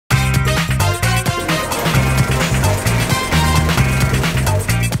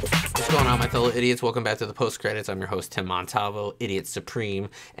fellow idiots, welcome back to the post credits. I'm your host Tim Montalvo, Idiot Supreme,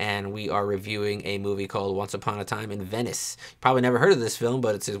 and we are reviewing a movie called Once Upon a Time in Venice. Probably never heard of this film,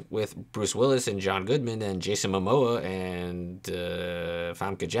 but it's with Bruce Willis and John Goodman and Jason Momoa and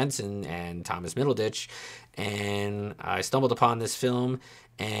Famke Jensen and Thomas Middleditch. And I stumbled upon this film,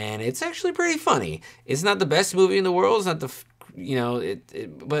 and it's actually pretty funny. It's not the best movie in the world. It's not the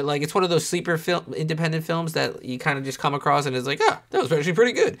but like it's one of those sleeper independent films that you kind of just come across and it's like, that was actually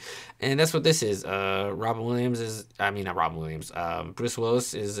pretty good. And that's what this is. Bruce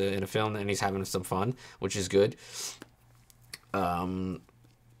Willis is in a film and he's having some fun, which is good. And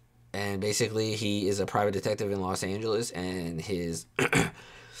basically he is a private detective in Los Angeles, and his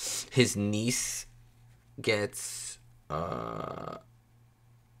his niece gets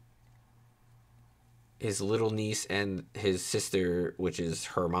his little niece and his sister, which is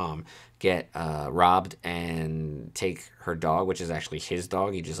her mom, get robbed and take her dog, which is actually his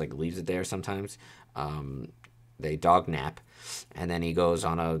dog. He just like leaves it there sometimes. They dog nap, and then he goes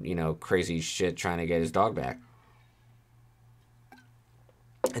on a crazy shit trying to get his dog back.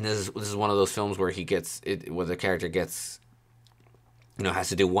 And this is one of those films where where the character gets has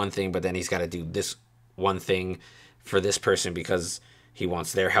to do one thing, but then he's got to do this one thing for this person because he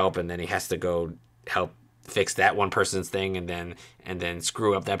wants their help, and then he has to go help fix that one person's thing and then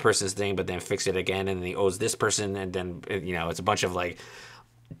screw up that person's thing, but then fix it again, and then he owes this person, and then it's a bunch of like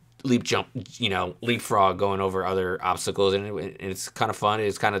leapfrog going over other obstacles, and it's kind of fun.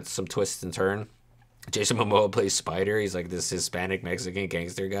 It's kind of some twists and turn. Jason Momoa plays Spider. He's like this Hispanic Mexican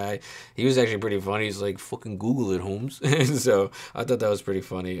gangster guy. He was actually pretty funny. He's like, fucking Google it, Holmes. So I thought that was pretty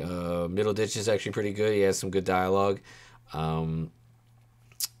funny. Middleditch is actually pretty good. He has some good dialogue.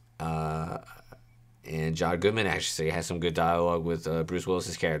 And John Goodman actually has some good dialogue with Bruce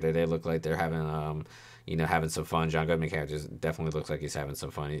Willis's character. They look like they're having, having some fun. John Goodman character definitely looks like he's having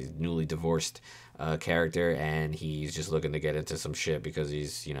some fun. He's a newly divorced character, and he's just looking to get into some shit because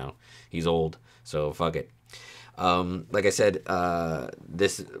he's old. So fuck it. Like I said,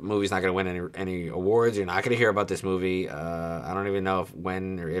 this movie's not going to win any awards. You're not going to hear about this movie. I don't even know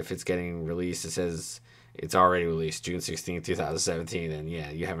when or if it's getting released. It says it's already released June 16th, 2017, and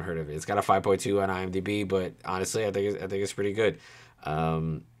yeah, you haven't heard of it. It's got a 5.2 on IMDb, but honestly, I think it's pretty good.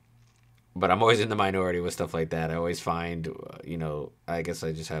 But I'm always in the minority with stuff like that. I always find, I guess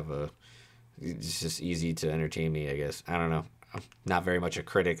I just have it's just easy to entertain me, I guess. I don't know. I'm not very much a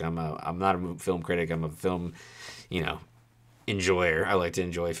critic. I'm not a film critic. I'm a film, enjoyer. I like to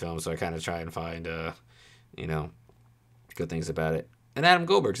enjoy films, so I kind of try and find, good things about it. And Adam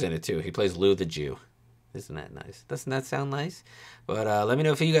Goldberg's in it too. He plays Lou the Jew. Isn't that nice? Doesn't that sound nice? But let me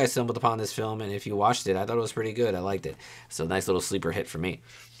know if you guys stumbled upon this film, and if you watched it. I thought it was pretty good. I liked it. So nice little sleeper hit for me.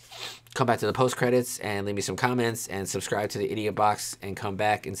 Come back to the post credits and leave me some comments and subscribe to the Idiot Box and come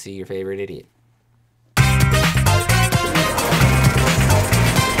back and see your favorite idiot.